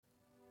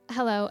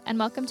Hello, and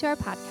welcome to our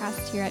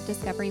podcast here at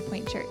Discovery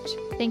Point Church.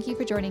 Thank you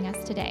for joining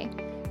us today.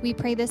 We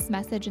pray this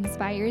message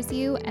inspires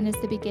you and is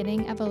the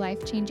beginning of a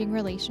life-changing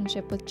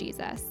relationship with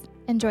Jesus.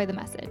 Enjoy the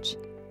message.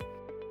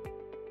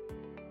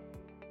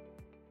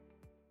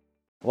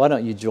 Why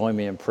don't you join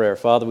me in prayer?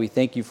 Father, we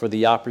thank you for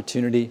the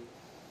opportunity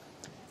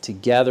to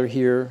gather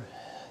here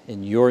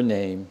in your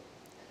name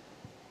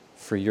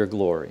for your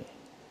glory.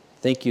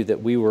 Thank you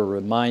that we were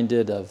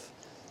reminded of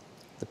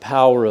the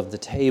power of the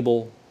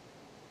table,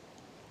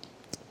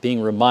 being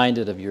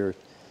reminded of your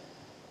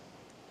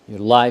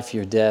life,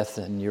 your death,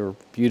 and your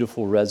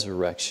beautiful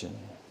resurrection.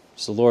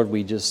 So Lord,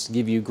 we just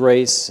give you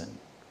grace, and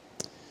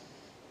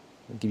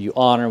we give you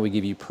honor, we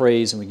give you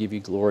praise, and we give you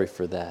glory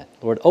for that.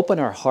 Lord, open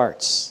our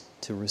hearts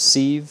to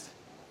receive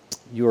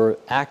your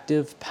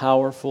active,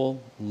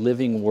 powerful,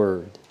 living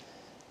word,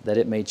 that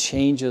it may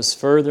change us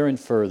further and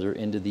further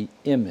into the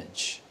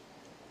image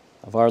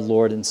of our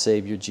Lord and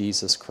Savior,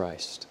 Jesus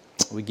Christ.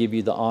 We give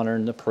you the honor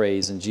and the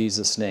praise in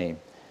Jesus' name.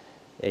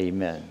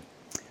 Amen.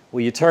 Will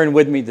you turn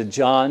with me to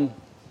John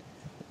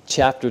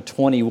chapter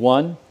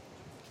 21?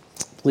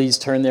 Please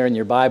turn there in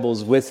your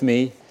Bibles with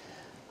me.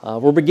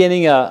 We're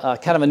beginning a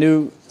kind of a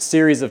new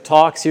series of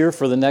talks here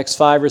for the next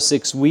 5 or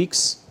 6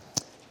 weeks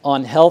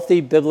on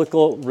healthy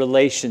biblical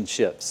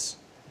relationships.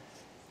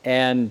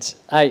 And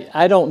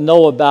I don't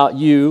know about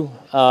you.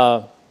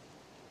 I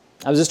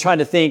was just trying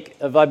to think,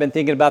 I've been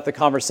thinking about the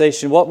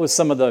conversation, what was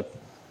some of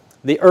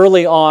the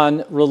early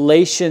on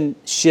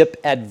relationship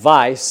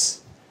advice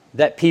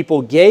that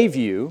people gave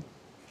you,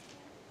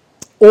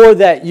 or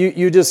that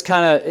you just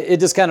kind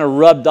of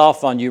rubbed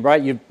off on you,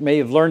 right? You may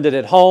have learned it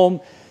at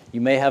home, you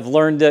may have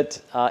learned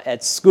it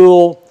at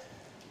school,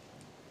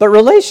 but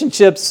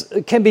relationships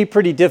can be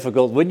pretty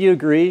difficult, wouldn't you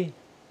agree?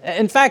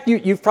 In fact,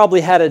 you've probably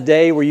had a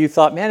day where you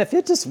thought, man, if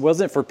it just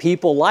wasn't for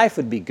people, life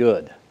would be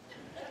good.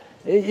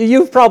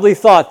 You've probably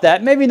thought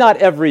that, maybe not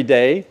every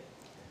day,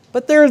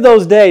 but there are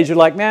those days you're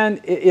like,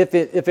 man, if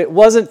it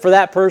wasn't for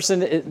that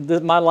person,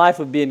 my life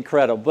would be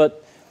incredible.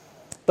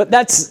 But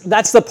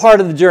that's the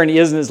part of the journey,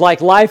 isn't it? It's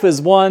like life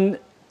is one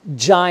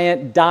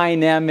giant,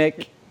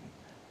 dynamic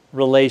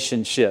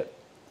relationship.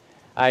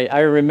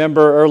 I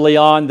remember early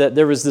on that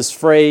there was this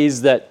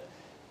phrase that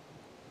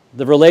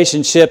the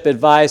relationship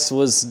advice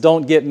was,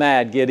 don't get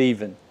mad, get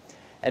even.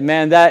 And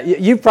man, that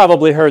you've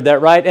probably heard that,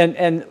 right?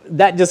 And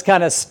that just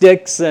kind of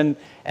sticks, and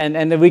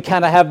we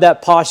kind of have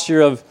that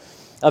posture of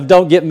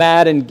don't get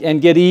mad and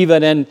get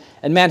even. And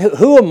man,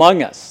 who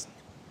among us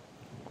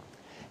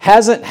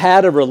hasn't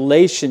had a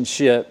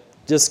relationship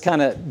just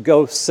kind of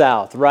go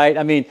south, right?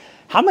 I mean,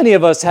 how many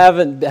of us have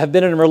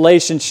been in a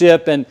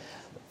relationship and,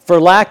 for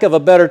lack of a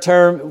better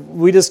term,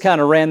 we just kind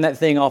of ran that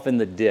thing off in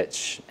the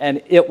ditch and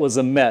it was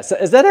a mess?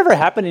 Has that ever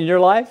happened in your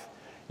life?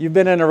 You've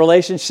been in a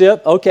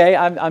relationship? Okay,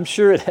 I'm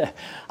sure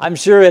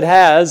it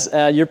has.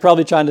 You're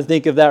probably trying to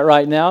think of that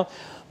right now.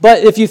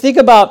 But if you think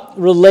about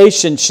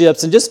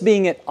relationships and just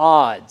being at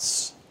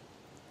odds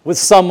with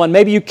someone,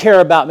 maybe you care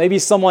about, maybe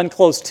someone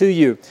close to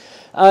you,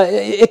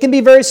 it can be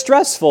very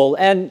stressful,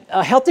 and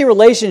a healthy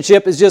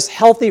relationship is just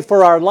healthy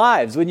for our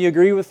lives. Wouldn't you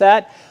agree with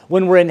that?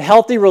 When we're in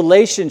healthy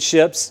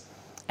relationships,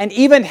 and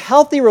even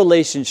healthy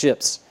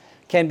relationships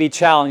can be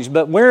challenged,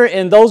 but we're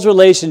in those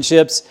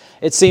relationships,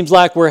 it seems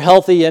like we're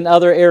healthy in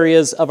other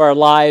areas of our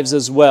lives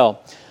as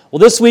well. Well,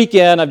 this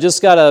weekend, I've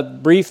just got a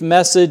brief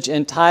message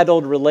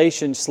entitled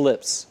Relation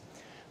Slips,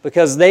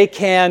 because they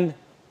can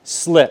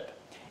slip.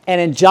 And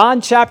in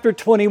John chapter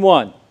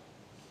 21,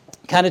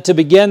 kind of to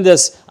begin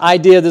this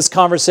idea, this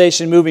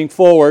conversation moving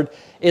forward,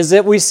 is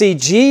that we see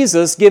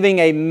Jesus giving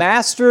a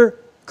master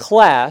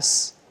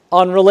class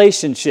on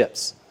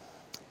relationships.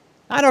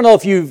 I don't know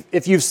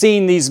if you've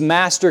seen these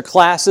master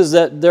classes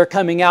that they're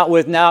coming out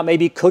with now,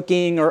 maybe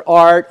cooking or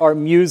art or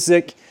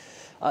music.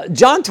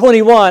 John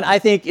 21, I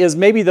think, is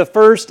maybe the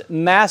first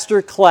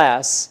master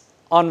class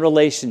on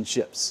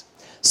relationships.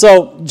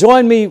 So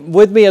join me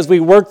with me as we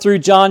work through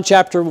John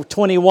chapter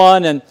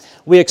 21, and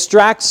we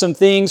extract some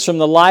things from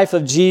the life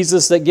of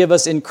Jesus that give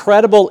us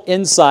incredible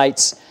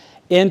insights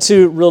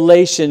into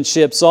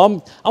relationships.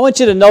 So I want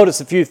you to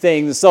notice a few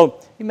things. So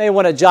you may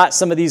want to jot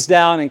some of these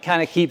down and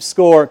kind of keep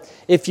score,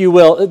 if you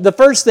will. The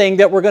first thing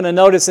that we're going to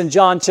notice in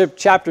John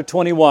chapter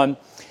 21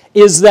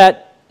 is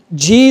that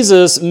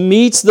Jesus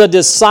meets the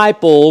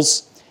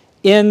disciples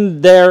in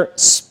their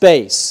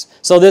space.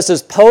 So this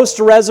is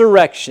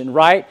post-resurrection,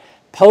 right?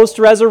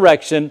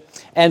 Post-resurrection.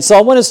 And so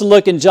I want us to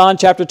look in John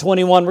chapter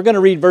 21. We're going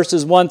to read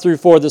verses 1 through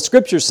 4. The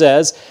scripture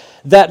says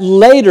that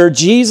later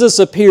Jesus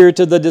appeared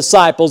to the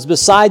disciples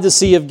beside the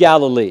Sea of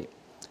Galilee.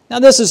 Now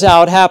this is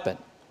how it happened.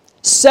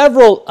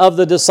 Several of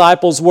the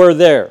disciples were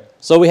there.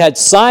 So we had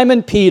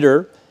Simon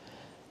Peter,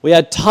 we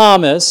had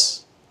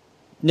Thomas,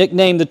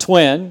 nicknamed the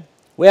twin,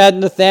 we had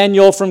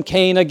Nathanael from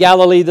Cana,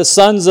 Galilee, the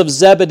sons of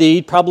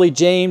Zebedee, probably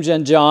James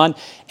and John,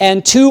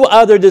 and 2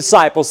 other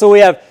disciples. So we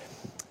have,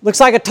 looks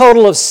like a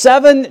total of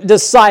 7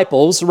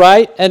 disciples,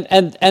 right?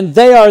 And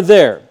they are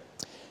there.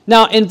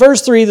 Now, in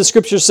verse 3, the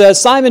scripture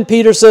says, Simon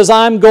Peter says,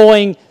 I'm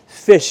going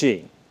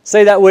fishing.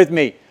 Say that with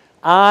me.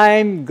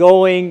 I'm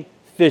going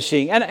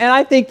fishing. And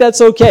I think that's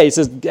okay. He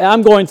says,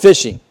 I'm going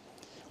fishing.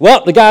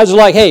 Well, the guys are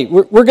like, hey,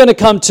 we're going to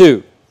come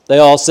too, they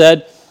all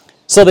said.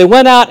 So they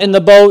went out in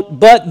the boat,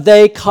 but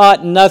they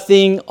caught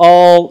nothing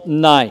all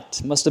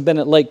night. Must have been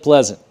at Lake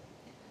Pleasant.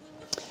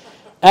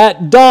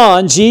 At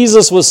dawn,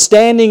 Jesus was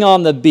standing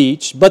on the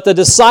beach, but the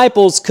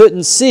disciples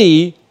couldn't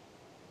see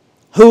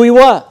who he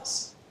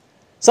was.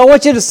 So I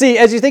want you to see,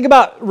 as you think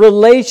about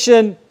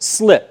relation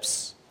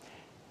slips,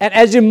 and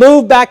as you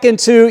move back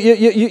into,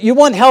 you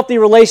want healthy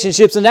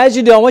relationships, and as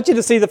you do, I want you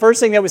to see the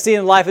first thing that we see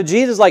in the life of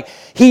Jesus, like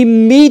he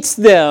meets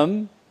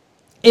them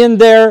in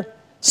their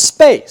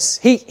space.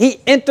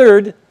 He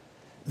entered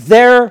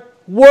their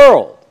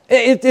world.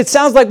 It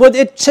sounds like, well,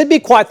 it should be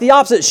quite the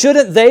opposite.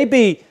 Shouldn't they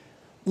be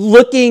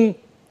looking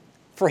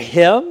for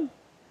him?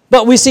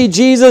 But we see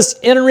Jesus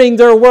entering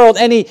their world,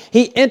 and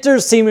he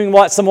enters seeming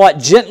somewhat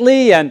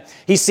gently, and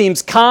he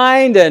seems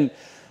kind, and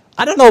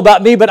I don't know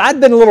about me, but I'd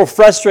been a little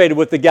frustrated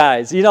with the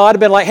guys. You know, I'd have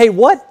been like, hey,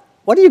 what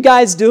are you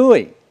guys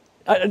doing?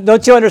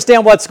 Don't you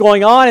understand what's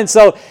going on? And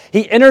so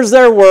he enters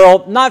their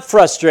world, not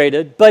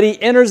frustrated, but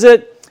he enters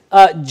it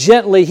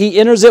gently. He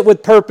enters it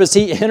with purpose.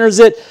 He enters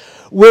it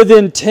with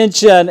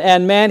intention.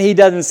 And man, he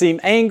doesn't seem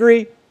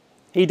angry.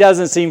 He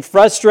doesn't seem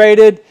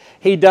frustrated.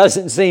 He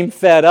doesn't seem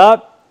fed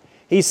up.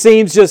 He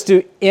seems just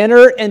to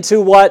enter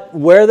into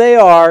where they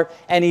are,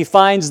 and he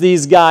finds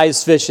these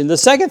guys fishing. The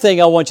second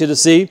thing I want you to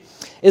see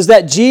is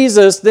that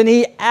Jesus, then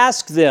he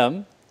asked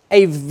them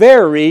a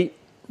very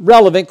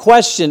relevant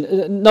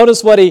question.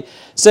 Notice what he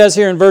says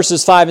here in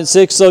verses 5 and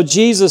 6. So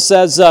Jesus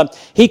says,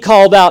 he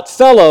called out,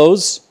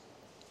 fellows,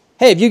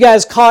 hey, have you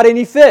guys caught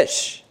any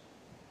fish?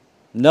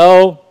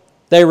 No,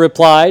 they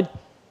replied.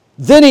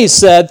 Then he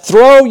said,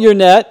 throw your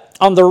net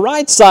on the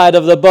right side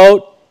of the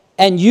boat,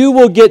 and you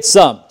will get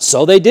some.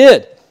 So they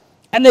did.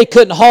 And they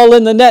couldn't haul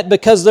in the net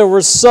because there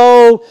were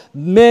so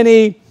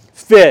many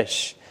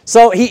fish.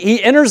 So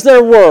he enters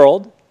their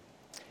world,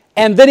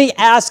 and then he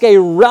asks a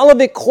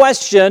relevant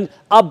question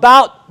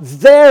about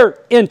their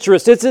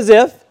interest. It's as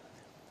if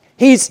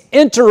he's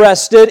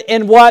interested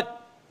in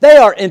what they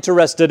are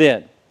interested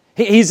in.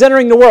 He's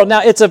entering the world.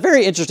 Now, it's a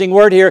very interesting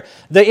word here.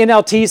 The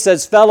NLT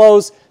says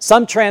fellows.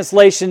 Some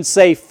translations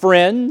say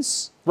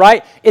friends,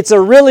 right? It's a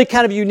really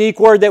kind of unique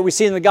word that we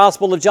see in the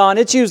Gospel of John.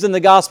 It's used in the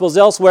Gospels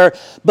elsewhere,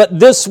 but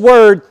this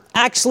word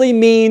actually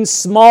means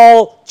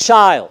small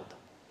child.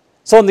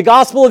 So in the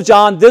Gospel of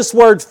John, this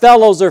word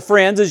fellows or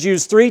friends is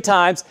used 3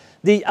 times.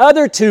 The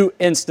other 2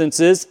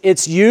 instances,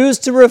 it's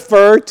used to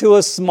refer to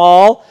a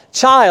small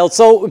child.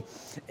 So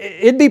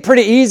it'd be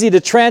pretty easy to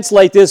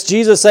translate this,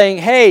 Jesus saying,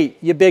 hey,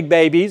 you big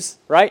babies,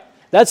 right?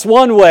 That's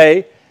one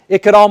way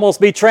it could almost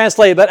be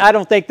translated, but I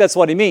don't think that's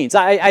what he means.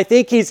 I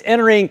think he's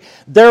entering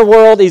their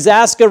world. He's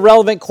asked a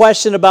relevant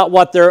question about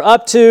what they're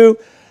up to.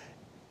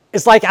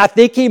 It's like I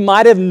think he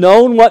might have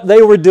known what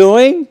they were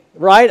doing,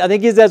 right? I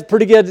think he has a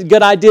pretty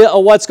good idea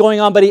of what's going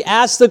on, but he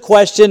asked the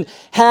question,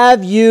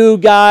 have you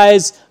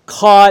guys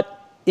caught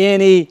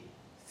any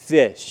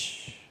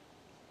fish?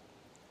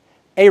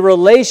 A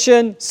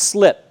relation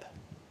slip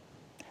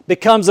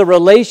becomes a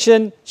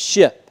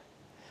relationship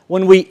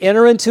when we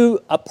enter into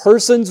a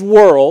person's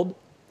world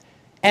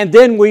and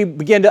then we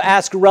begin to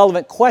ask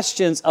relevant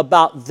questions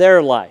about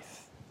their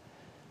life.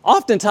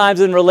 Oftentimes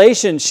in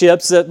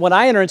relationships, that when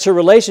I enter into a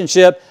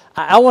relationship,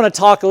 I want to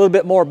talk a little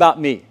bit more about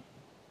me.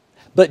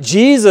 But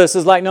Jesus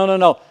is like,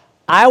 no.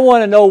 I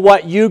want to know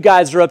what you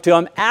guys are up to.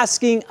 I'm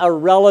asking a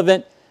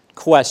relevant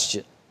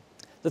question.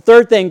 The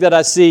third thing that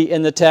I see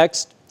in the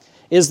text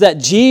is that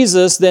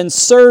Jesus then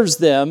serves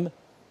them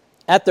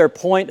at their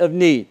point of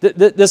need.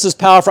 This is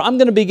powerful. I'm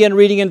going to begin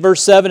reading in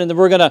verse 7, and then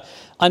we're going to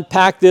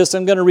unpack this.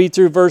 I'm going to read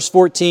through verse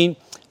 14.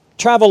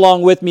 Travel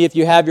along with me if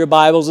you have your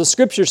Bibles. The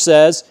Scripture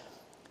says,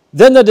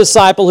 then the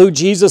disciple who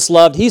Jesus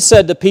loved, he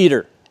said to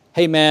Peter,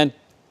 hey man,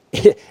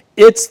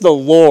 it's the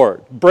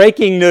Lord.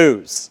 Breaking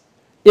news.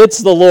 It's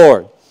the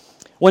Lord.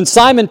 When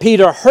Simon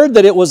Peter heard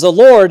that it was the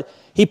Lord,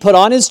 he put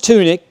on his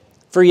tunic,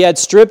 for he had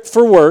stripped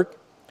for work,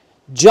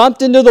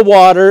 jumped into the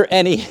water,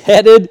 and he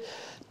headed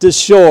to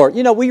shore.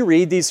 You know, we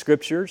read these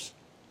scriptures,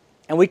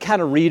 and we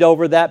kind of read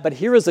over that, but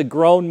here is a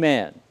grown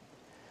man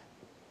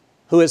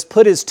who has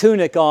put his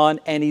tunic on,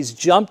 and he's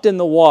jumped in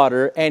the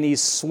water, and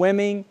he's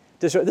swimming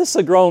to shore. This is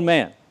a grown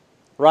man,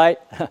 right?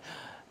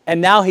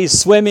 And now he's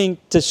swimming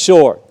to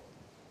shore.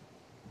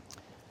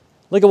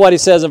 Look at what he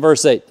says in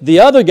verse 8. The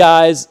other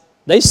guys,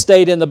 they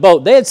stayed in the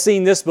boat. They had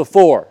seen this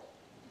before,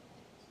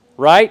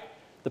 right?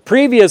 The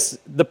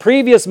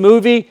previous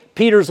movie,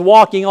 Peter's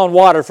walking on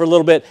water for a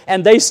little bit,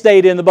 and they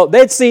stayed in the boat.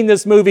 They'd seen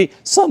this movie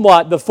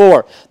somewhat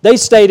before. They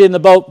stayed in the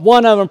boat.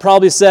 One of them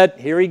probably said,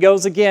 here he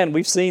goes again.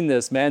 We've seen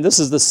this, man. This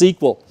is the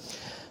sequel.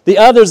 The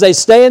others, they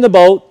stay in the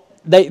boat.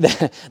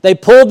 They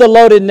pulled the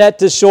loaded net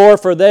to shore,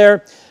 for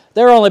they're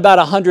only about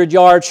 100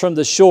 yards from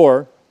the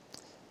shore.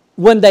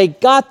 When they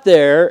got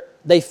there,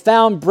 they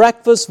found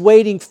breakfast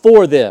waiting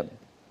for them.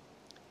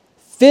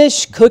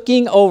 Fish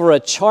cooking over a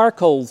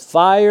charcoal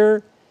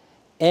fire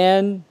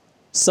and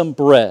some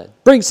bread.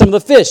 Bring some of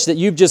the fish that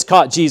you've just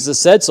caught, Jesus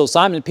said. So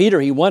Simon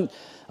Peter, he went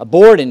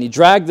aboard, and he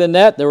dragged the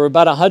net. There were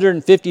about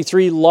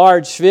 153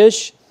 large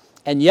fish,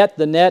 and yet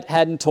the net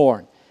hadn't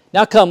torn.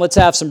 Now come, let's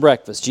have some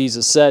breakfast,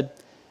 Jesus said.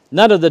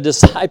 None of the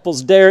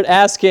disciples dared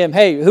ask him,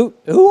 hey, who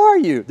are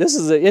you? This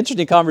is an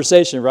interesting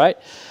conversation, right?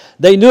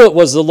 They knew it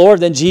was the Lord.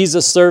 Then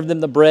Jesus served them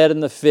the bread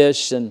and the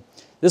fish, and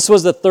this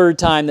was the third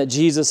time that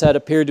Jesus had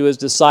appeared to his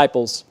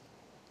disciples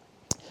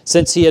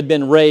since he had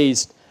been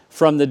raised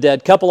from the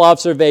dead. Couple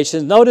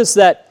observations. Notice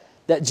that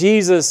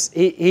Jesus,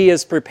 he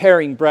is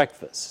preparing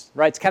breakfast,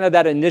 right? It's kind of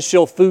that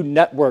initial Food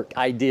Network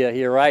idea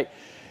here, right?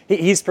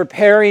 He's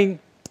preparing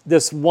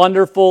this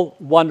wonderful,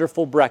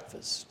 wonderful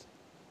breakfast.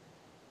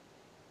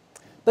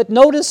 But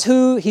notice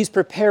who he's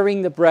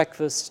preparing the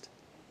breakfast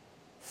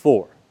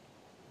for.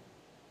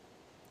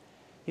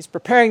 He's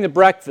preparing the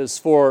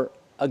breakfast for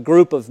a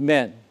group of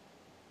men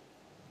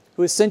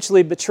who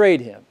essentially betrayed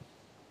him.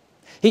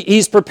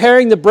 He's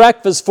preparing the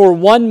breakfast for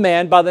one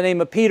man by the name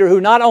of Peter, who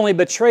not only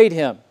betrayed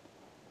him,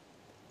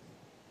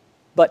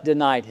 but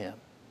denied him.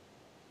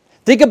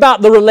 Think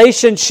about the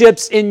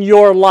relationships in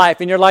your life,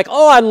 and you're like,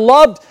 oh,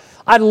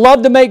 I'd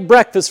love to make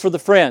breakfast for the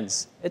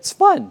friends. It's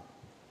fun.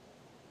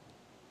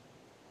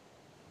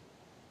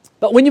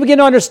 But when you begin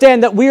to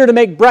understand that we are to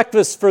make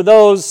breakfast for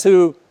those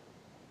who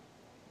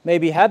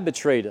maybe have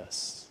betrayed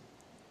us,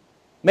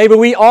 maybe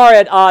we are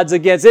at odds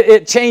against it,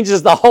 it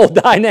changes the whole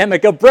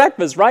dynamic of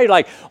breakfast, right?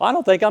 Like, I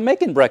don't think I'm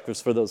making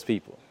breakfast for those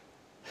people.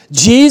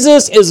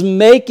 Jesus is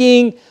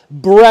making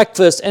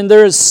breakfast, and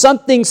there is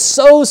something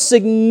so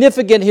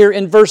significant here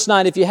in verse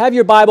 9. If you have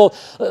your Bible,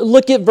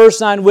 look at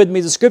verse 9 with me.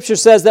 The Scripture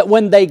says that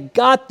when they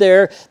got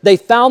there, they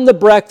found the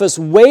breakfast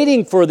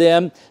waiting for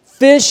them,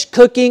 fish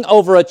cooking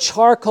over a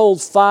charcoal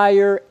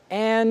fire,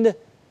 and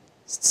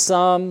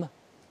some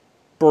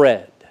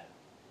bread.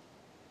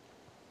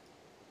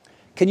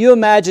 Can you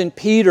imagine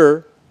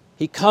Peter?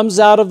 He comes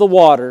out of the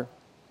water.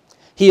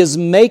 He is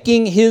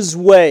making his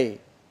way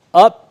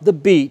up the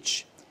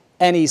beach,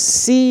 and he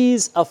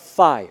sees a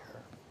fire.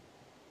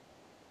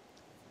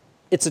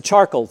 It's a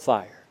charcoal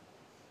fire.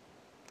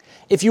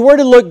 If you were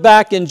to look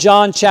back in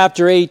John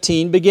chapter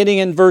 18, beginning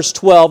in verse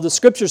 12, the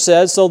Scripture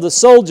says, so the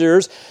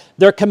soldiers,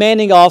 their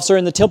commanding officer,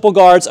 and the temple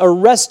guards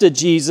arrested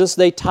Jesus.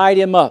 They tied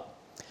him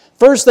up.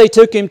 First, they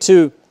took him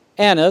to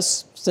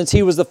Annas, since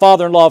he was the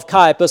father-in-law of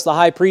Caiaphas, the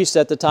high priest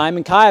at the time,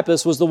 and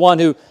Caiaphas was the one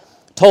who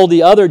told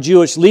the other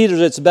Jewish leaders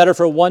it's better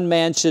for one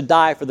man should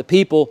die for the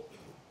people.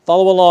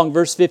 Follow along,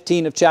 verse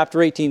 15 of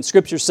chapter 18.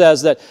 Scripture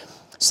says that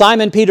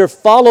Simon Peter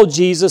followed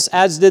Jesus,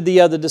 as did the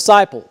other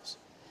disciples.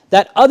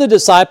 That other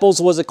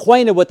disciples was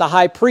acquainted with the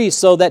high priest,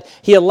 so that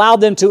he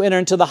allowed them to enter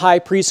into the high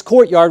priest's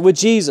courtyard with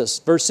Jesus.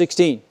 Verse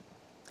 16.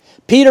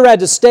 Peter had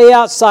to stay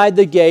outside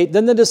the gate.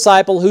 Then the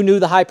disciple who knew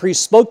the high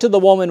priest spoke to the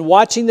woman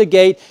watching the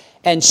gate,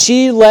 and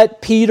she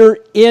let Peter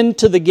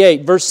into the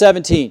gate. Verse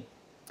 17.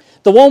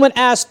 The woman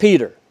asked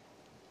Peter,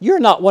 you're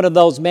not one of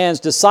those man's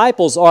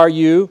disciples, are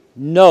you?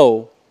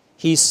 No.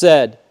 He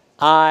said,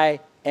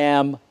 I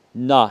am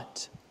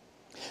not.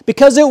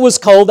 Because it was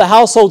cold, the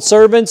household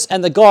servants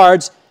and the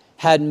guards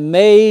had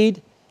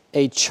made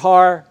a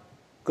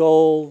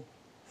charcoal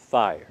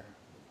fire.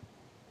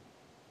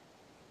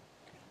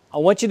 I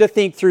want you to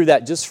think through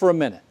that just for a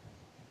minute.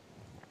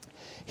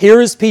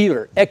 Here is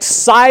Peter,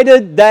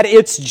 excited that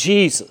it's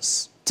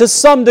Jesus. To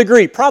some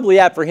degree, probably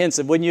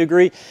apprehensive, wouldn't you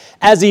agree?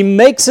 As he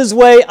makes his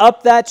way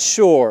up that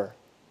shore,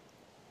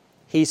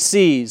 he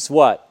sees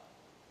what?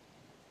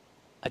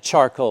 A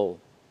charcoal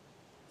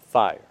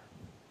fire.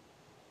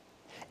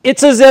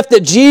 It's as if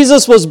that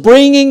Jesus was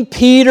bringing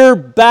Peter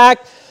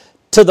back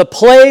to the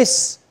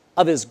place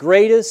of his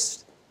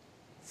greatest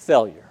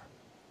failure.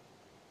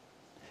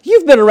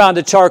 You've been around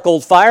a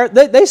charcoal fire.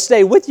 They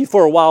stay with you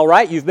for a while,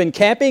 right? You've been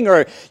camping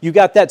or you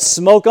got that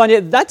smoke on you.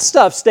 That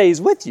stuff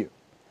stays with you.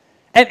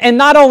 And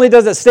not only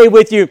does it stay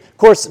with you, of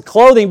course,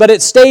 clothing, but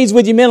it stays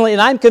with you mentally.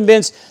 And I'm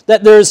convinced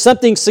that there is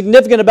something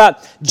significant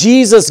about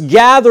Jesus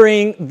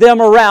gathering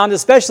them around,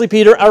 especially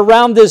Peter,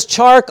 around this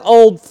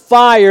charcoal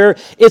fire.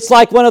 It's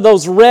like one of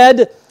those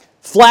red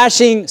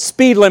flashing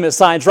speed limit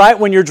signs, right?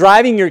 When you're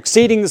driving, you're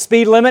exceeding the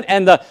speed limit,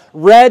 and the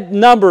red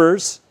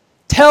numbers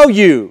tell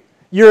you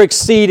you're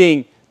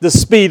exceeding the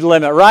speed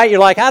limit, right? You're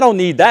like, I don't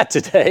need that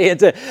today.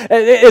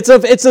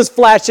 It's a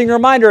flashing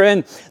reminder.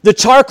 And the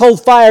charcoal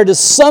fire, to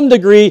some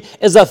degree,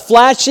 is a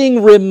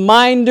flashing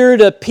reminder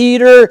to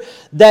Peter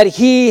that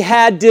he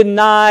had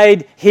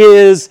denied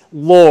his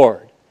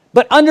Lord.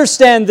 But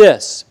understand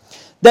this,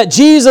 that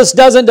Jesus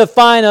doesn't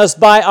define us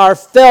by our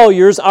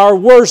failures, our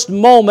worst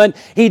moment.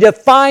 He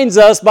defines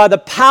us by the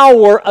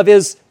power of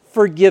His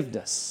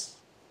forgiveness.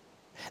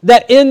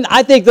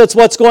 I think that's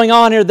what's going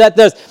on here, that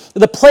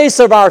the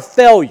place of our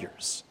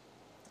failures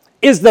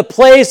is the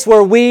place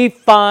where we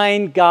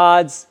find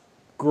God's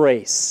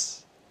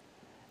grace.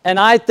 And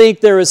I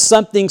think there is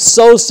something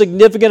so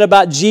significant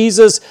about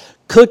Jesus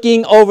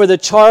cooking over the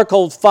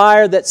charcoal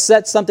fire that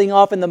set something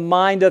off in the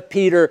mind of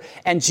Peter,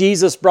 and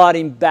Jesus brought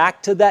him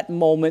back to that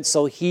moment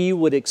so he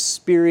would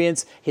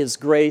experience His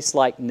grace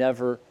like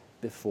never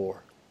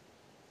before.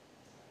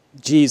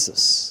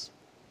 Jesus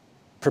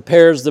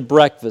prepares the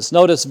breakfast.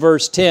 Notice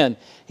verse 10.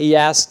 He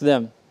asked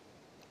them,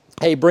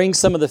 hey, bring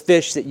some of the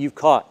fish that you've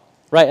caught.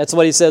 Right? That's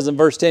what he says in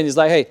verse 10. He's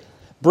like, hey,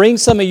 bring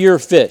some of your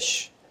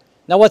fish.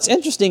 Now what's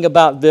interesting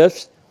about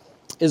this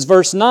is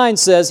verse 9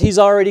 says he's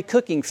already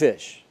cooking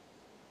fish.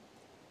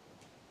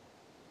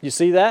 You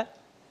see that?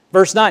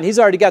 Verse 9, he's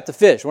already got the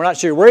fish. We're not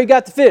sure where he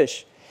got the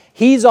fish.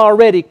 He's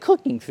already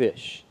cooking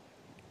fish.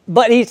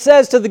 But he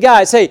says to the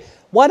guys, hey,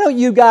 why don't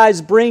you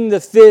guys bring the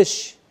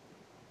fish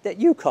that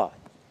you caught?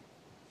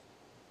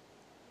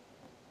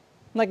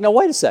 I'm like, no,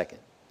 wait a second.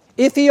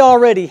 If he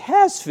already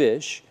has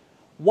fish,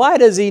 why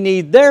does he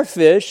need their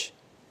fish?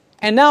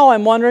 And now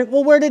I'm wondering,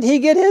 well, where did he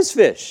get his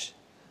fish?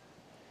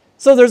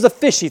 So there's a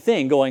fishy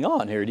thing going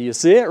on here. Do you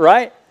see it,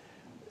 right?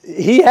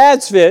 He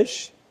has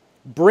fish.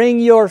 Bring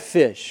your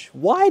fish.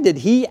 Why did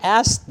he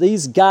ask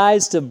these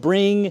guys to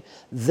bring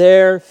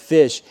their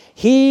fish?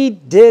 He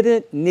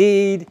didn't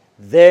need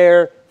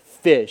their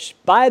fish.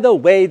 By the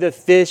way, the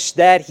fish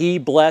that he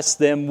blessed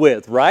them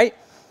with, right?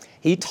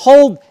 He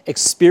told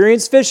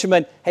experienced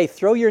fishermen, hey,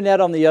 throw your net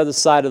on the other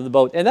side of the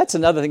boat. And that's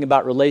another thing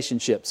about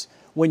relationships.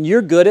 When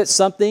you're good at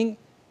something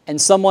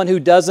and someone who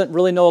doesn't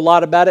really know a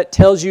lot about it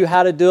tells you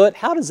how to do it,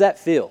 how does that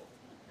feel?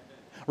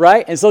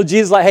 Right? And so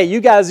Jesus is like, hey, you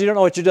guys, you don't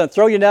know what you're doing.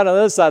 Throw your net on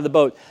the other side of the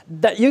boat.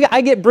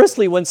 I get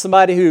bristly when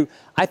somebody who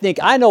I think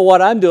I know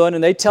what I'm doing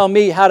and they tell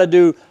me how to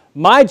do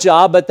my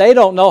job, but they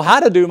don't know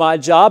how to do my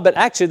job, but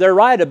actually they're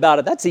right about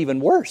it. That's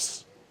even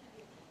worse.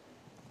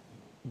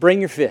 Bring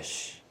your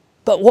fish.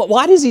 But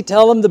why does he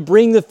tell them to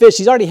bring the fish?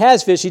 He already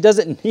has fish. He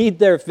doesn't need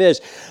their fish.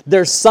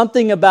 There's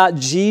something about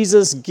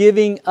Jesus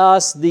giving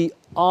us the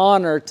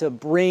honor to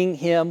bring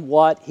him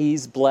what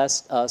he's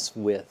blessed us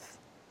with.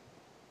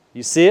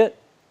 You see it?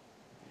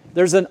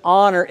 There's an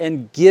honor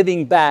in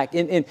giving back.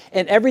 And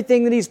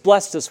everything that he's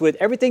blessed us with,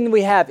 everything that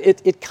we have,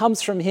 it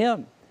comes from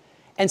him.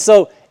 And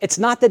so it's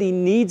not that he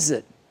needs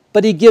it,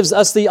 but he gives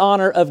us the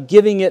honor of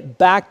giving it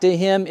back to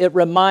him. It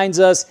reminds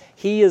us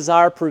he is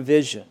our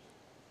provision.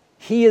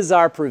 He is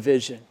our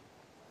provision.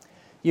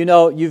 You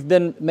know,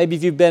 maybe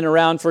if you've been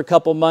around for a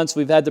couple months,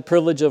 we've had the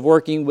privilege of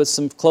working with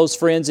some close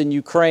friends in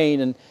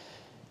Ukraine.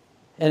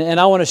 And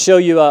I want to show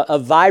you a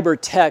Viber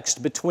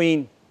text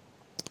between,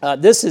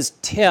 this is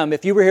Tim.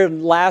 If you were here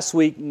last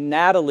week,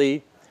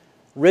 Natalie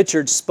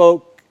Richards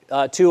spoke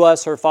to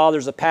us. Her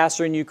father's a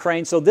pastor in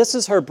Ukraine. So this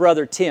is her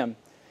brother Tim,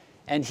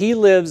 and he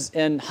lives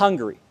in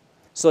Hungary.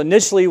 So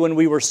initially when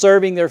we were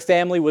serving their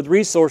family with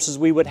resources,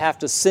 we would have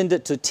to send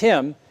it to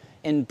Tim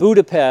in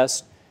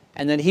Budapest,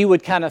 and then he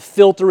would kind of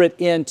filter it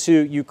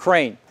into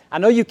Ukraine. I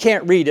know you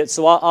can't read it,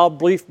 so I'll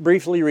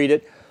briefly read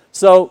it.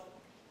 So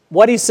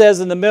what he says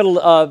in the middle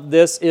of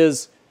this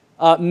is,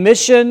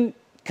 mission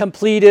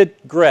completed,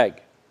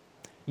 Greg.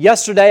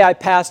 Yesterday I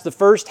passed the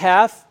first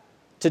half,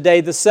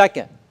 today the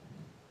second.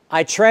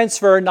 I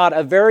transfer not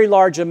a very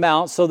large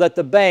amount so that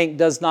the bank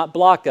does not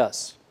block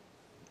us.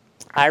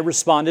 I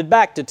responded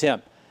back to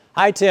Tim.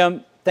 Hi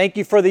Tim, thank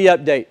you for the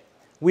update.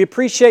 We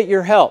appreciate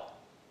your help.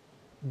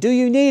 Do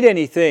you need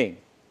anything?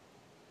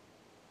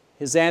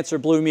 His answer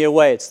blew me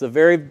away. It's the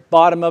very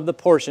bottom of the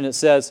portion. It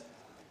says,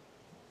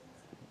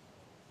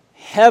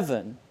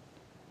 heaven,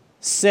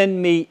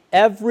 send me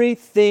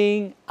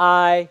everything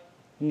I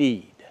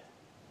need.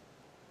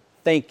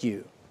 Thank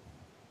you,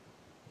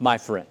 my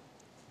friend.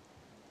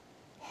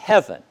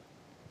 Heaven,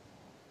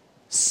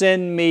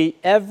 send me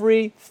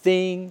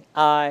everything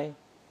I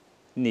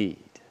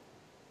need.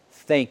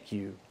 Thank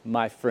you,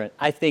 my friend.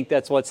 I think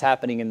that's what's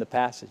happening in the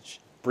passage.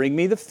 Bring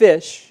me the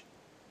fish.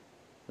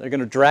 They're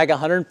going to drag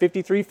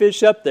 153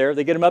 fish up there.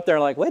 They get them up there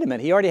and like, wait a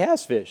minute, he already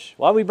has fish.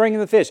 Why are we bringing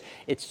the fish?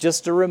 It's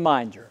just a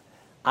reminder.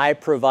 I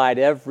provide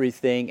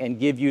everything and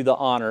give you the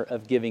honor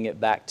of giving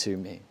it back to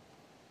me.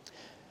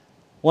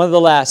 One of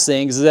the last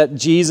things is that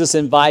Jesus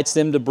invites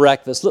them to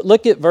breakfast.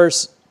 Look at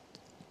verse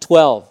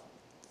 12,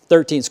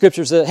 13.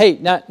 Scripture says, hey,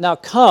 now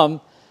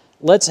come,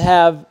 let's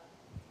have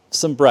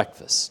some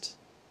breakfast.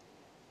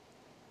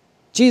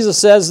 Jesus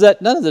says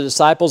that none of the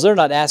disciples, they're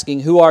not asking,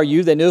 who are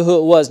you? They knew who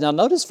it was. Now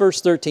notice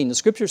verse 13. The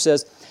Scripture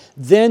says,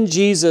 then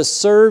Jesus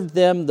served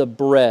them the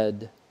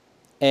bread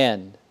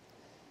and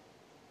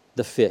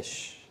the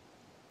fish.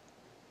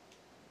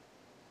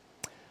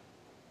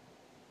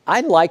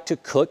 I like to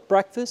cook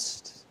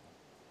breakfast.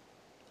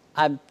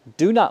 I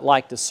do not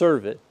like to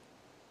serve it.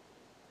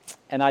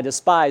 And I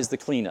despise the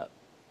cleanup.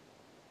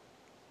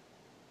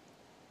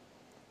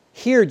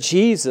 Here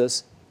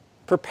Jesus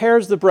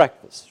prepares the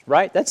breakfast,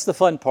 right? That's the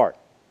fun part.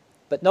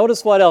 But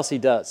notice what else he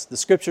does. The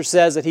Scripture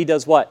says that he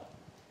does what?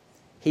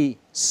 He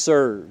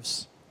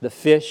serves the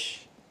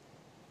fish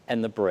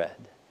and the bread.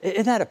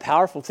 Isn't that a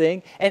powerful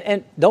thing?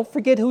 And don't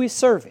forget who he's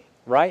serving,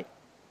 right?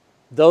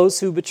 Those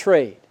who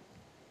betrayed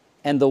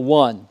and the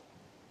one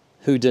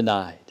who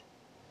denied.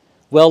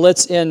 Well,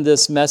 let's end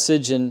this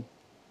message in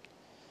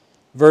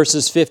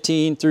verses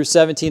 15 through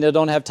 17. I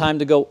don't have time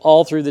to go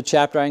all through the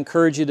chapter. I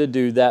encourage you to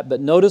do that. But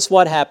notice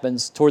what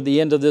happens toward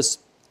the end of this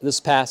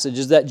passage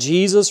is that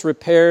Jesus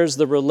repairs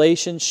the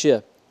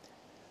relationship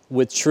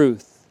with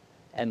truth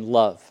and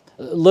love.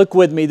 Look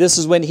with me. This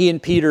is when he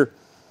and Peter,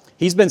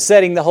 he's been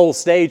setting the whole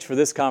stage for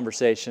this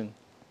conversation.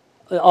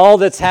 All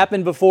that's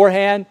happened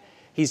beforehand,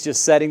 He's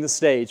just setting the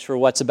stage for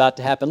what's about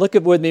to happen. Look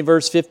at with me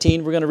verse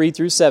 15. We're going to read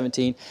through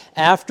 17.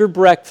 After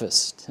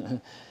breakfast,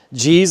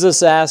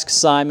 Jesus asked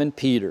Simon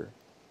Peter,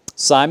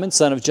 Simon,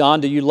 son of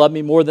John, do you love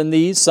me more than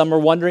these? Some are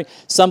wondering.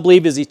 Some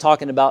believe, is he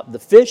talking about the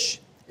fish?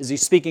 Is he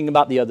speaking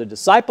about the other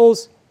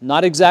disciples?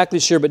 Not exactly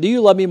sure, but do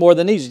you love me more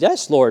than these?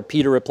 Yes, Lord,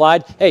 Peter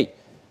replied. Hey,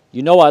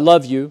 you know I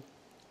love you.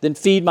 Then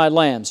feed my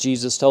lambs,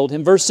 Jesus told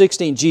him. Verse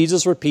 16,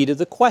 Jesus repeated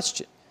the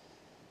question.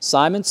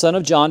 Simon, son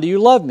of John, do you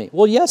love me?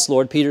 Well, yes,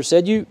 Lord, Peter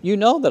said, you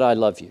know that I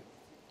love you.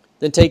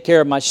 Then take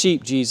care of my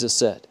sheep, Jesus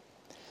said.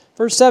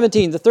 Verse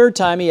 17, the third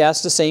time he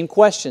asked the same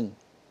question.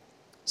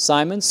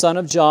 Simon, son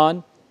of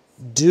John,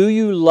 do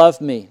you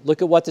love me?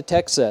 Look at what the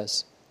text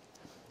says.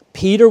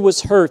 Peter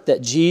was hurt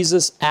that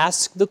Jesus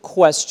asked the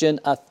question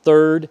a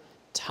third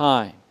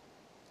time.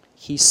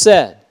 He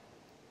said,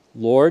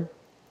 Lord,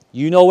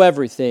 you know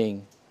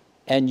everything,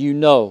 and you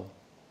know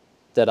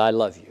that I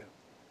love you.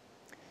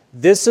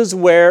 This is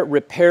where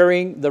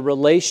repairing the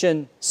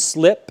relation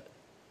slip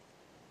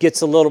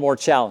gets a little more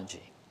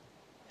challenging.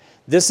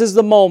 This is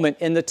the moment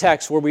in the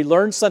text where we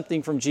learn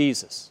something from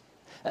Jesus.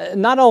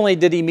 Not only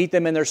did he meet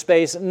them in their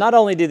space, not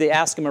only did they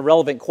ask him a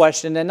relevant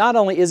question, and not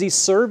only is he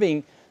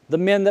serving the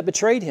men that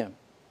betrayed him,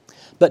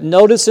 but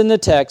notice in the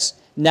text,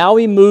 now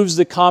he moves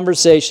the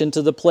conversation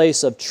to the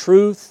place of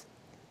truth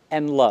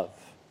and love.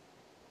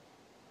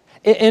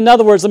 In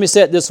other words, let me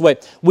say it this way.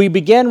 We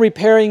began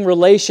repairing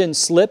relation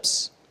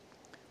slips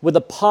with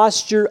a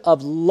posture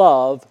of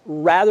love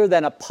rather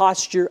than a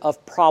posture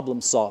of problem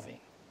solving.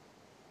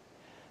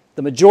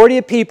 The majority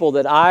of people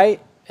that I,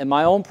 in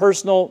my own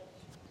personal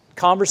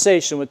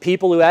conversation with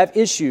people who have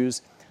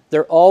issues,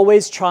 they're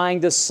always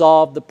trying to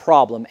solve the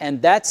problem,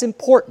 and that's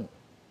important.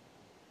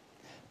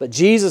 But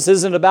Jesus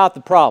isn't about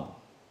the problem.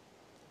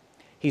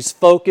 He's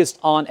focused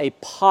on a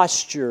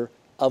posture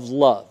of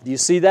love. Do you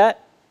see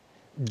that?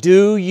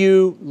 Do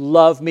you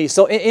love me?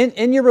 So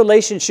in your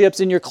relationships,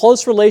 in your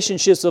close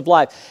relationships of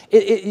life,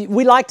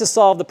 we like to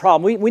solve the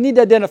problem. We need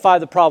to identify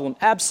the problem,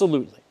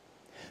 absolutely.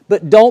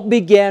 But don't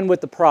begin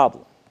with the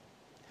problem.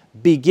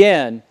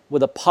 Begin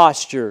with a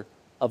posture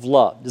of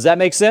love. Does that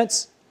make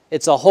sense?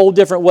 It's a whole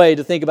different way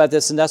to think about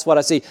this, and that's what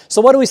I see.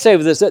 So what do we say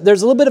with this?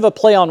 There's a little bit of a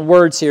play on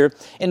words here.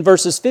 In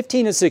verses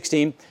 15 and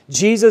 16,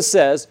 Jesus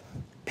says,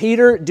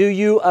 Peter, do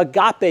you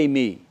agape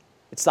me?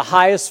 It's the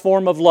highest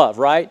form of love,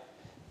 right?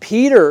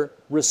 Peter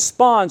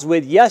responds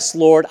with, yes,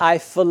 Lord, I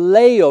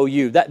phileo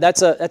you.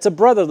 That's a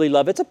brotherly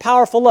love. It's a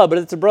powerful love, but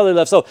it's a brotherly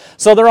love.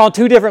 So they're on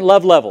two different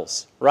love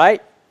levels,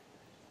 right?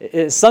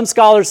 Some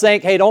scholars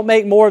think, hey, don't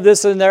make more of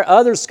this than there.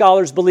 Other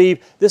scholars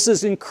believe this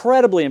is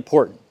incredibly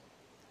important.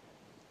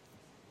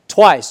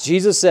 Twice,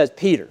 Jesus says,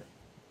 Peter,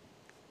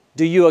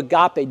 do you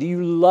agape? Do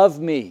you love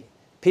me?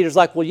 Peter's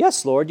like, well,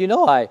 yes, Lord, you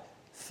know I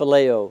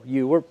phileo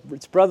you.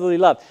 It's brotherly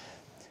love.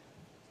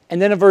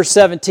 And then in verse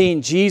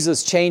 17,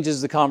 Jesus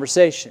changes the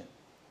conversation.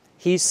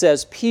 He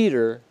says,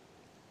 Peter,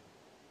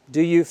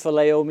 do you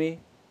phileo me?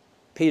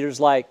 Peter's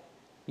like,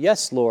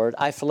 yes, Lord,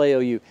 I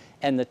phileo you.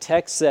 And the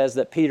text says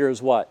that Peter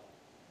is what?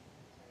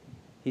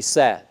 He's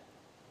sad.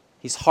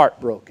 He's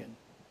heartbroken.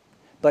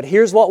 But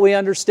here's what we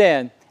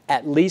understand.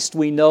 At least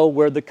we know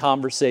where the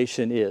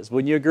conversation is.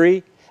 Wouldn't you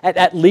agree?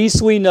 At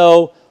least we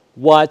know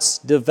what's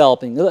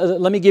developing.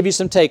 Let me give you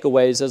some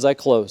takeaways as I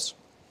close.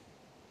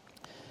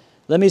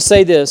 Let me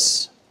say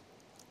this.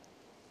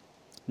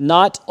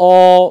 Not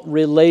all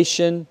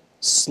relation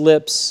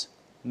slips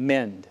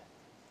mend.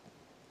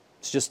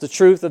 It's just the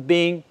truth of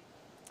being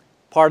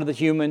part of the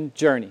human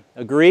journey.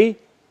 Agree?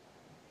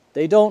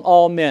 They don't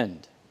all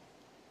mend.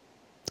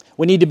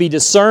 We need to be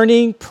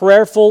discerning,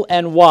 prayerful,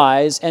 and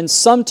wise, and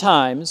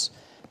sometimes,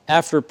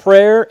 after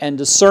prayer and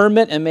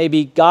discernment and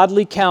maybe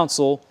godly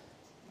counsel,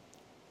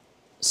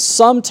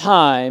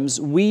 sometimes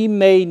we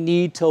may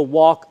need to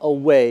walk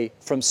away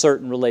from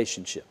certain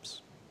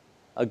relationships.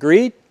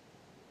 Agreed?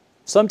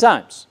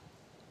 Sometimes.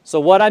 So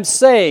what I'm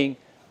saying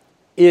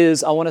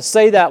is, I want to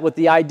say that with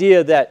the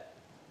idea that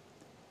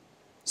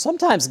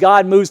sometimes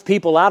God moves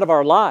people out of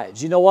our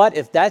lives. You know what?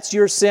 If that's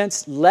your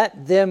sense,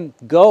 let them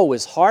go,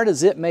 as hard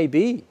as it may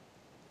be.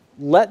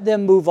 Let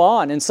them move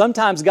on. And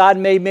sometimes God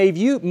may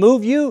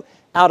move you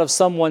out of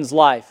someone's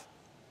life.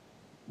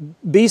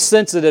 Be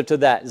sensitive to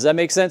that. Does that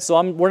make sense?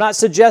 So we're not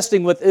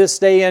suggesting with this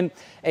stay in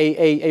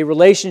a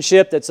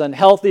relationship that's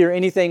unhealthy or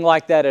anything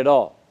like that at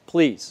all.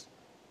 Please.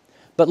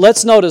 But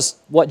let's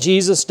notice what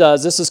Jesus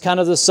does. This is kind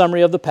of the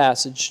summary of the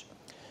passage.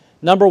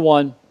 Number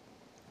one,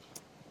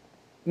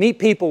 meet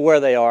people where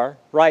they are,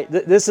 right?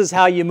 This is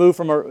how you move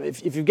from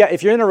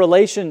if you're in a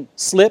relation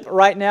slip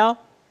right now,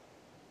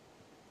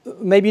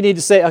 maybe you need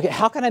to say, okay,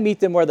 how can I meet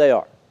them where they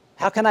are?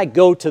 How can I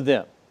go to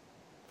them?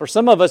 For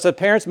some of us as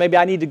parents, maybe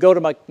I need to go to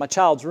my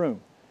child's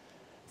room.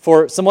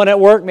 For someone at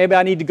work, maybe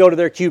I need to go to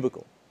their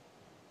cubicle.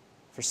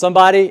 For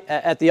somebody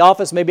at the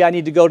office, maybe I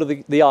need to go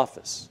to the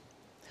office.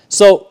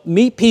 So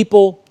meet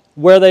people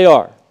where they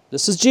are.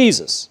 This is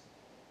Jesus.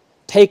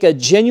 Take a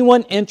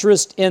genuine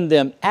interest in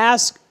them.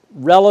 Ask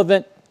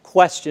relevant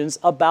questions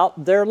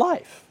about their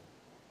life.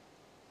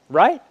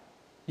 Right?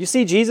 You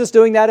see Jesus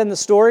doing that in the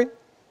story?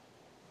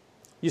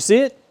 You see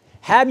it?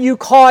 have you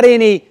caught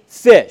any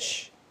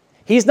fish?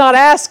 He's not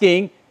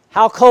asking,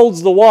 how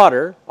cold's the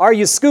water? Are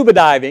you scuba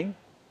diving?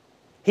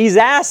 He's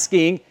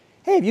asking,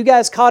 hey, have you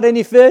guys caught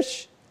any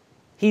fish?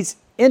 He's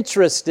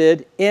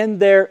interested in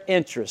their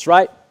interest,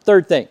 right?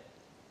 Third thing.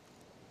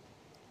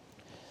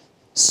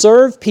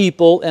 Serve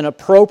people in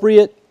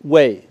appropriate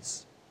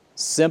ways.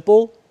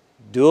 Simple,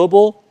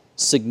 doable,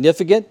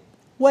 significant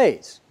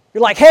ways.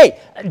 You're like, hey,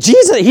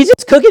 Jesus, he's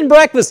just cooking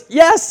breakfast.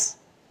 Yes.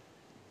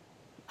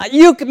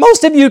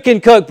 Most of you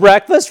can cook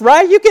breakfast,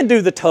 right? You can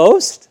do the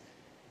toast.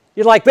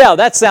 You're like, well,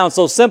 that sounds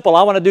so simple.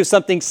 I want to do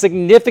something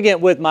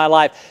significant with my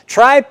life.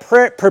 Try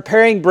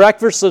preparing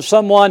breakfast for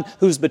someone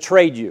who's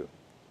betrayed you.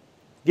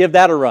 Give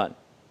that a run.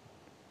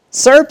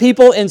 Serve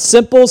people in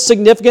simple,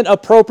 significant,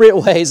 appropriate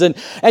ways. And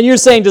you're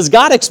saying, does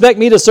God expect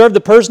me to serve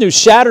the person who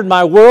shattered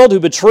my world, who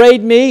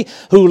betrayed me,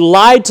 who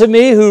lied to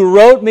me, who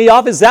wrote me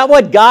off? Is that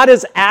what God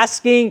is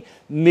asking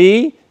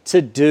me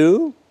to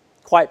do?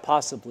 Quite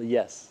possibly,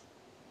 yes.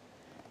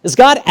 Is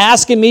God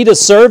asking me to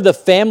serve the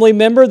family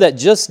member that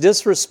just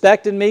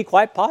disrespected me?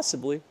 Quite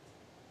possibly.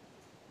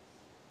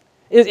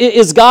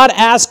 Is God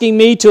asking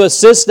me to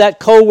assist that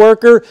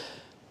coworker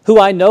who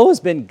I know has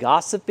been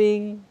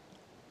gossiping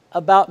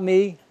about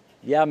me?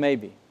 Yeah,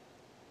 maybe.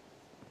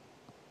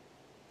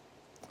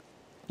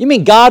 You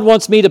mean God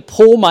wants me to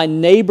pull my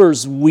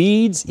neighbor's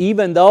weeds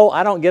even though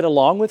I don't get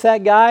along with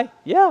that guy?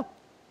 Yeah.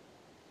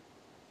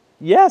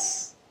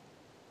 Yes.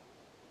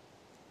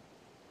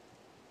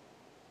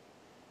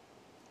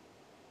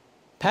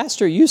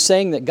 Pastor, are you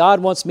saying that God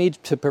wants me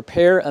to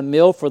prepare a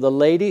meal for the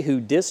lady who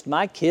dissed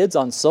my kids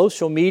on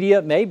social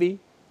media? Maybe.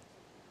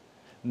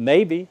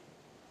 Maybe.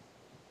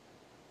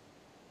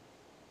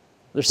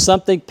 There's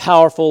something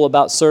powerful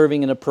about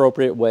serving in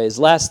appropriate ways.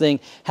 Last thing,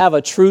 have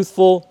a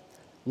truthful,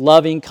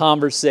 loving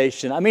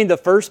conversation. I mean, the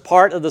first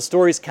part of the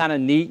story is kind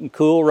of neat and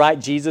cool, right?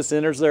 Jesus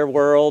enters their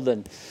world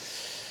and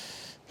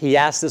he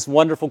asks this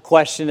wonderful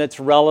question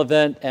that's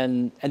relevant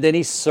and then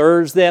he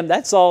serves them.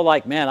 That's all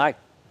like, man,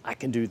 I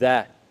can do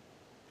that.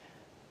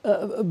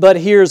 But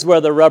here's where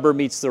the rubber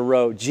meets the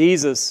road.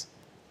 Jesus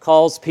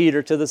calls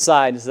Peter to the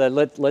side and said,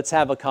 let's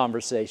have a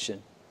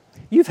conversation.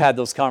 You've had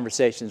those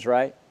conversations,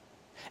 right?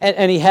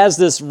 And he has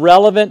this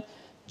relevant,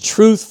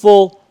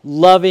 truthful,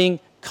 loving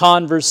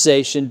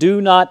conversation.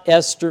 Do not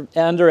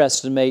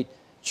underestimate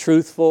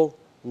truthful,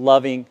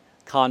 loving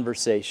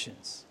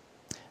conversations.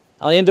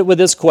 I'll end it with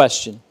this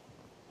question.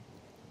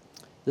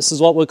 This is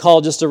what we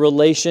call just a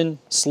relation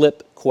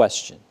slip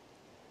question.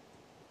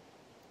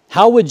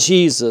 How would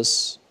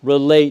Jesus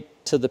relate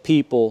to the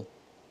people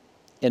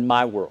in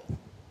my world?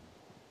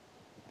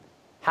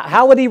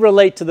 How would he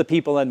relate to the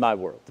people in my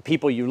world? The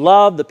people you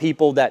love, the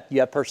people that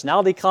you have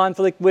personality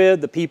conflict with,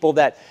 the people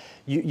that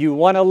you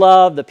want to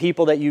love, the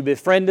people that you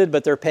befriended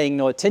but they're paying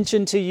no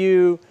attention to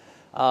you.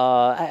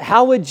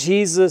 How would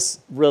Jesus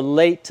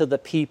relate to the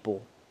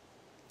people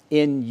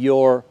in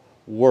your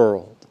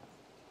world?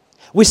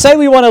 We say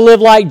we want to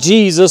live like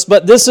Jesus,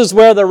 but this is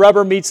where the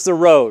rubber meets the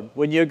road.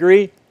 Wouldn't you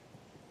agree?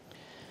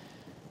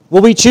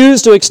 Will we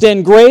choose to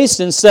extend grace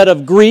instead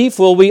of grief?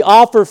 Will we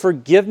offer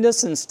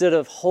forgiveness instead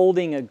of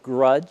holding a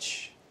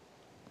grudge?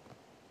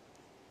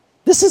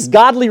 This is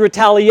godly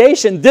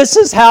retaliation. This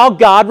is how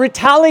God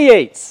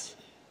retaliates.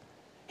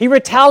 He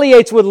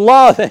retaliates with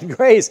love and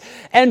grace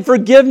and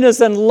forgiveness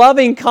and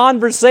loving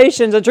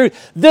conversations and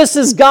truth. This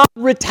is God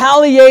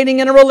retaliating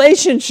in a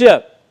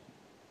relationship.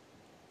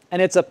 And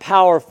it's a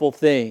powerful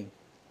thing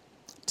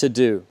to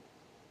do.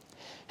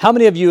 How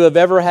many of you have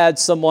ever had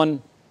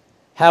someone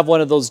have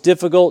one of those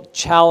difficult,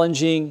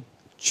 challenging,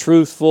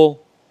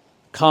 truthful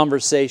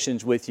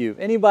conversations with you?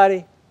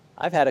 Anybody?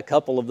 I've had a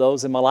couple of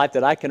those in my life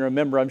that I can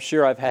remember. I'm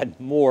sure I've had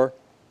more.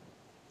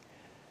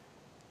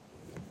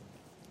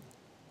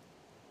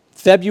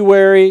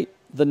 February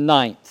the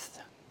 9th,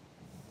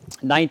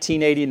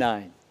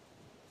 1989.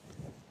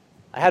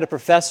 I had a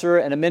professor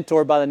and a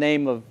mentor by the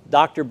name of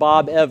Dr.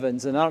 Bob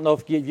Evans, and I don't know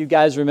if you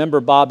guys remember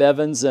Bob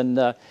Evans, and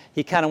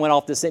he kind of went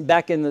off this thing.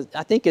 Back in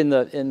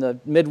the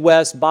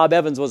Midwest, Bob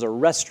Evans was a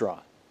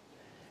restaurant,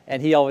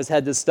 and he always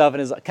had this stuff,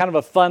 and he was kind of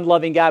a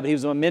fun-loving guy, but he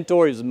was my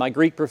mentor, he was my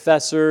Greek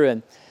professor,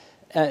 and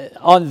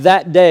on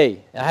that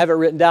day, I have it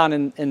written down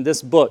in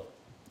this book,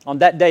 on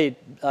that day,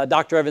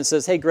 Dr. Evans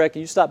says, hey, Greg, can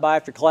you stop by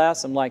after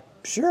class? I'm like,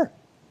 sure.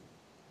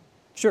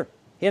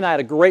 He and I had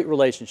a great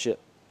relationship.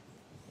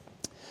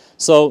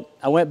 So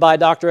I went by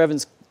Dr.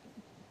 Evans'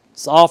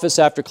 office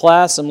after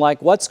class. I'm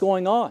like, what's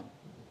going on?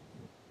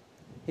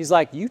 He's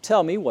like, you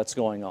tell me what's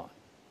going on.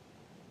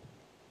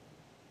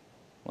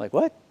 I'm like,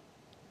 what?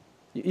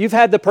 You've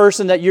had the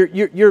person that you're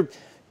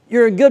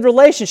in good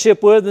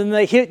relationship with, and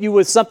they hit you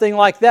with something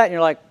like that, and you're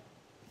like,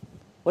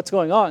 what's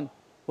going on?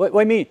 What do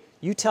you mean?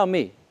 You tell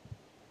me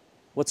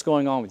what's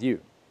going on with you.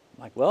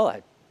 I'm like, well,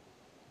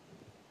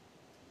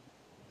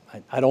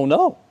 I don't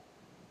know.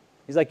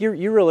 He's like, you're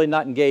really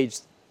not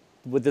engaged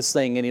with this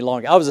thing any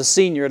longer. I was a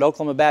senior at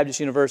Oklahoma Baptist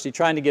University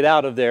trying to get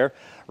out of there,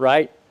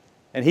 right?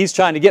 And he's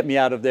trying to get me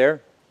out of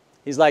there.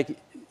 He's like,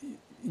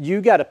 you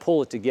got to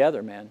pull it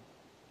together, man.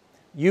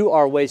 You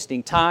are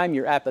wasting time.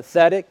 You're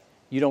apathetic.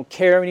 You don't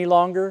care any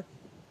longer.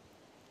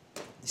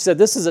 He said,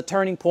 this is a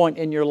turning point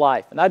in your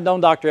life. And I'd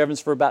known Dr.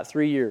 Evans for about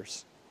 3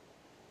 years.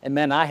 And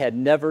man, I had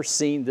never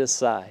seen this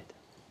side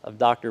of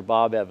Dr.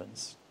 Bob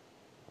Evans.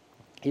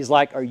 He's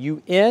like, are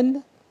you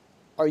in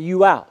or are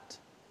you out?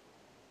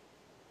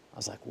 I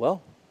was like,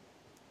 well,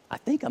 I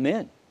think I'm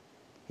in.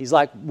 He's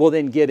like, well,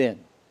 then get in.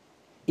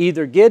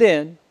 Either get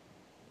in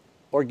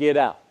or get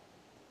out.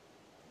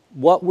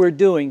 What we're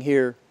doing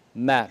here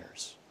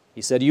matters.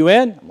 He said, are you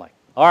in? I'm like,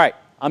 all right,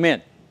 I'm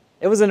in.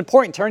 It was an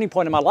important turning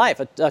point in my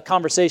life, a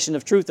conversation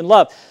of truth and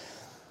love.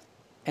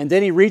 And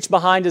then he reached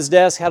behind his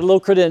desk, had a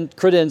little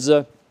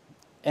credenza,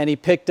 and he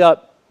picked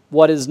up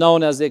what is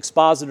known as the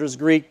Expositor's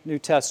Greek New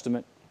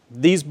Testament,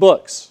 these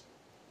books.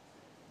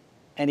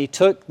 And he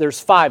took, there's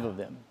 5 of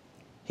them.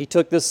 He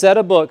took this set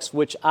of books,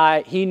 which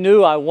he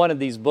knew I wanted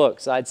these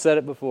books. I'd said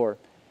it before.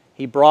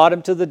 He brought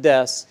them to the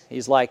desk.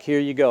 He's like, here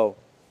you go.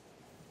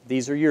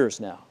 These are yours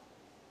now.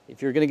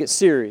 If you're going to get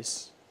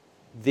serious,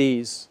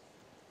 these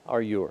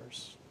are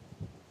yours.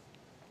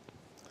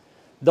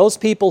 Those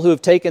people who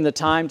have taken the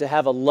time to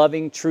have a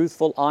loving,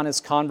 truthful,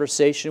 honest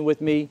conversation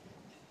with me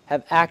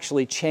have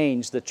actually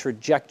changed the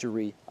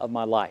trajectory of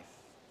my life.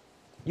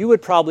 You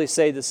would probably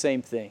say the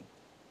same thing.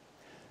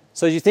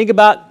 So as you think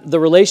about the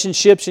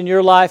relationships in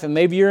your life, and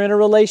maybe you're in a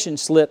relation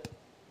slip,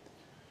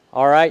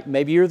 all right,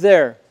 maybe you're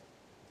there.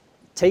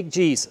 Take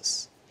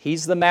Jesus.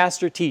 He's the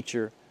master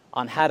teacher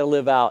on how to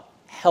live out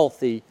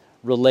healthy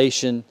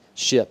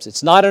relationships.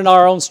 It's not in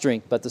our own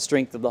strength, but the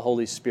strength of the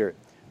Holy Spirit.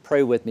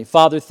 Pray with me.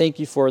 Father, thank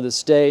you for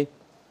this day,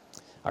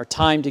 our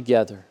time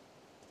together.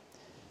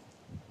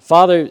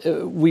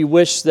 Father, we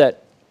wish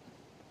that,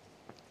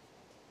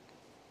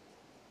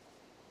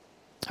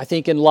 I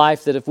think in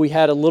life that if we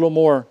had a little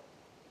more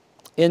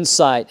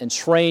insight and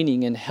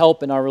training and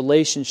help in our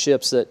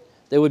relationships, that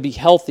they would be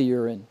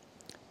healthier and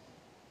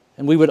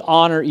we would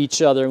honor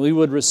each other and we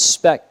would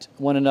respect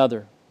one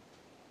another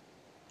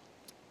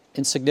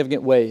in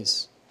significant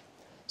ways.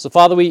 So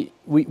Father, we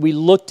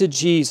look to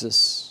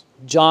Jesus.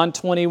 John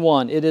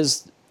 21, it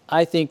is,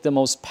 I think, the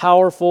most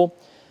powerful,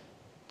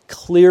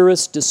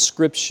 clearest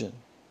description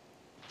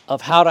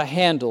of how to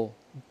handle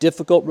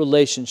difficult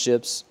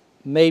relationships,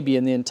 maybe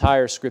in the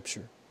entire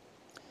Scripture.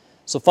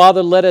 So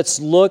Father, let us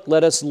look,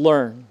 let us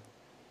learn.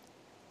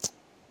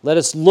 Let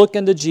us look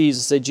unto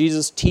Jesus, say,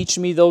 Jesus, teach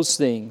me those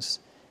things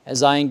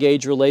as I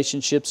engage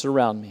relationships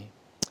around me.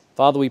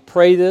 Father, we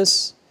pray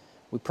this.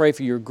 We pray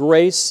for your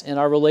grace in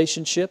our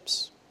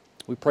relationships.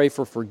 We pray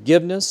for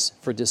forgiveness,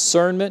 for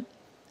discernment,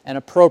 and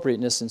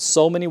appropriateness in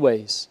so many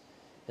ways.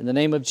 In the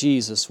name of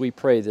Jesus, we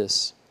pray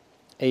this.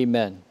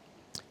 Amen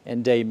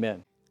and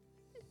amen.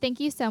 Thank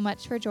you so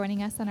much for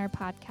joining us on our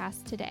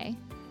podcast today.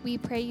 We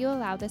pray you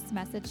allow this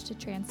message to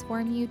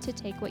transform you to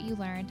take what you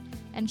learned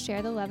and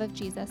share the love of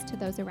Jesus to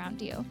those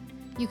around you.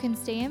 You can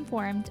stay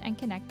informed and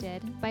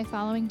connected by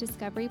following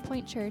Discovery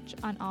Point Church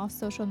on all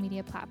social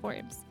media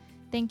platforms.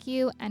 Thank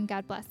you, and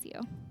God bless you.